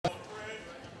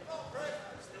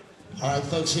All right,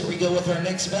 folks, here we go with our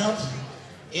next bout.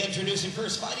 Introducing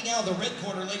first, fighting out of the red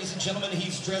corner, ladies and gentlemen.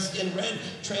 He's dressed in red,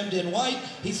 trimmed in white.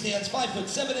 He stands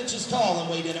 5'7" tall and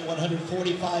weighed in at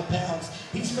 145 pounds.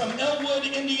 He's from Elwood,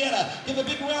 Indiana. Give a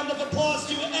big round of applause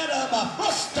to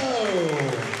Fransto.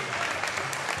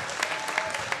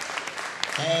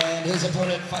 And his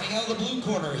opponent fighting out of the blue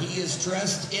corner. He is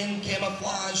dressed in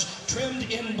camouflage,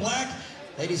 trimmed in black.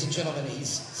 Ladies and gentlemen,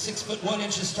 he's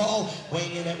 6'1" tall,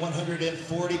 weighing in at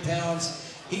 140 pounds.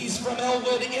 He's from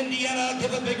Elwood, Indiana.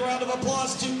 Give a big round of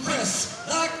applause to Chris,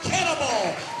 the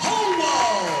Cannibal Hole.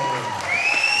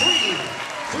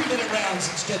 Three-minute rounds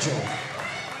scheduled.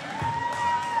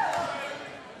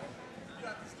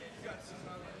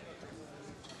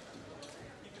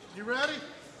 You ready?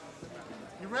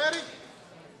 You ready?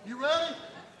 You ready?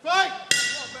 Fight!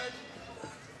 Come on, baby.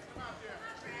 Come out there.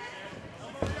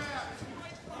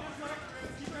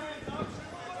 Keep your hands up.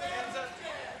 Hands up.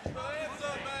 Hands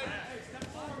up, baby. Hey, step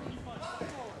forward when you punch. Step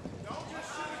forward. Don't just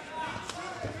shoot it.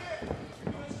 Shoot it and hit.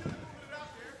 You're going to shoot it, put it out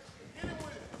there. Hit it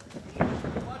with it.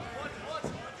 Watch it, watch it, watch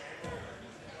it.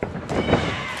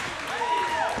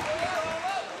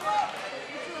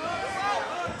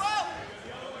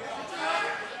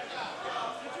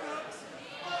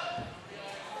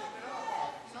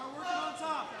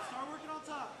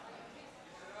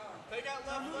 Take out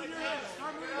left leg.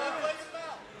 Start moving your head. Left leg is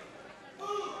out.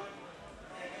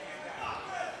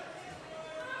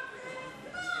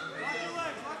 Lock your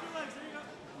legs. Lock your legs. There you go.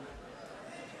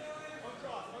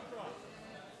 Uncross. Uncross.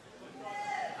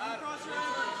 Uncross your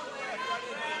ankles.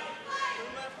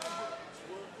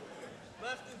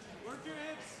 Left and work your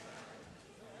hips.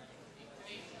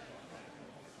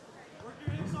 Work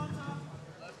your hips on top.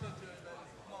 Left into it, baby.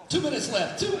 Come on. 2 minutes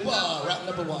left. Round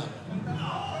number one.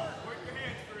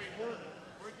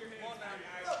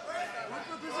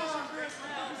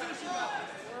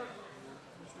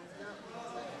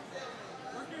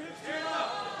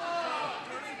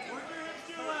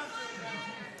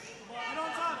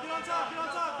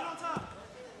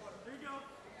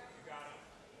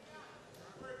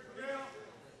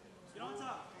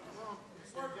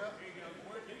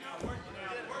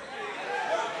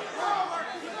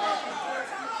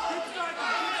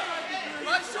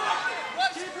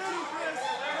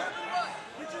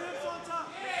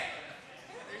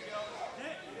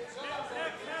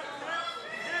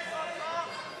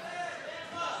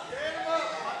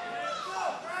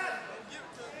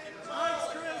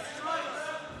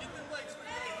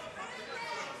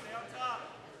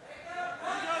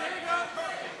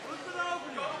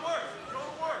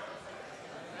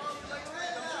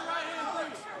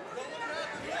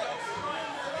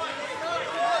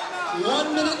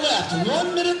 One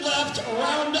minute left,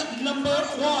 round number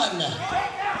one.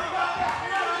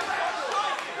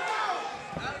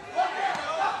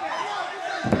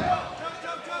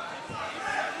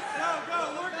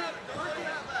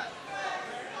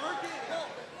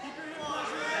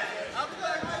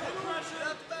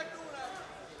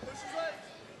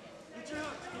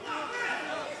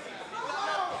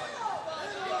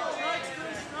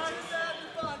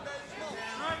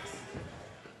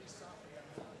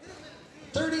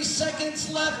 Seconds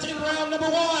left in round number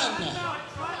one. Come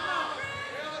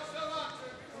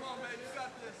on, baby, you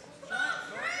got this.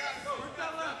 Work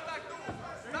that left. Back door.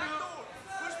 Back door.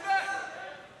 Push back.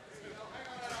 There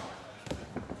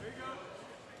you go.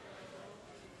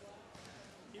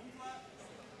 Keep him flat.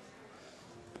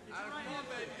 Come on,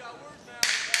 baby. You got work now.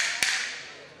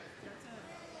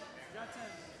 You got 10.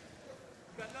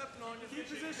 You got nothing on you. Keep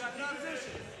position. Keep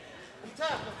position. You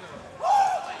tap with them.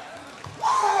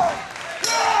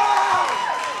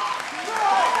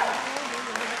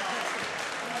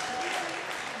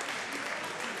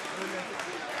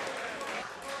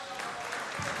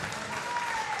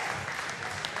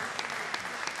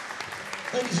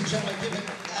 Ladies and gentlemen, give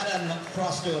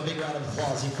Fransto a big round of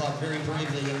applause. He fought very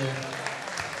bravely in there.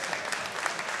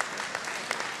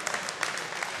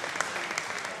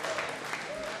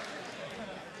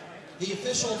 The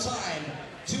official time,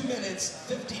 2 minutes,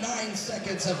 59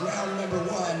 seconds of round number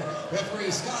one.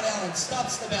 Referee Scott Allen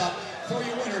stops the bout for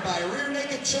your winner by a rear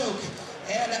naked choke.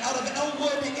 And out of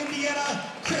Elwood, Indiana,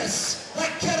 Chris, the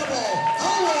Cannibal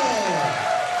Hole.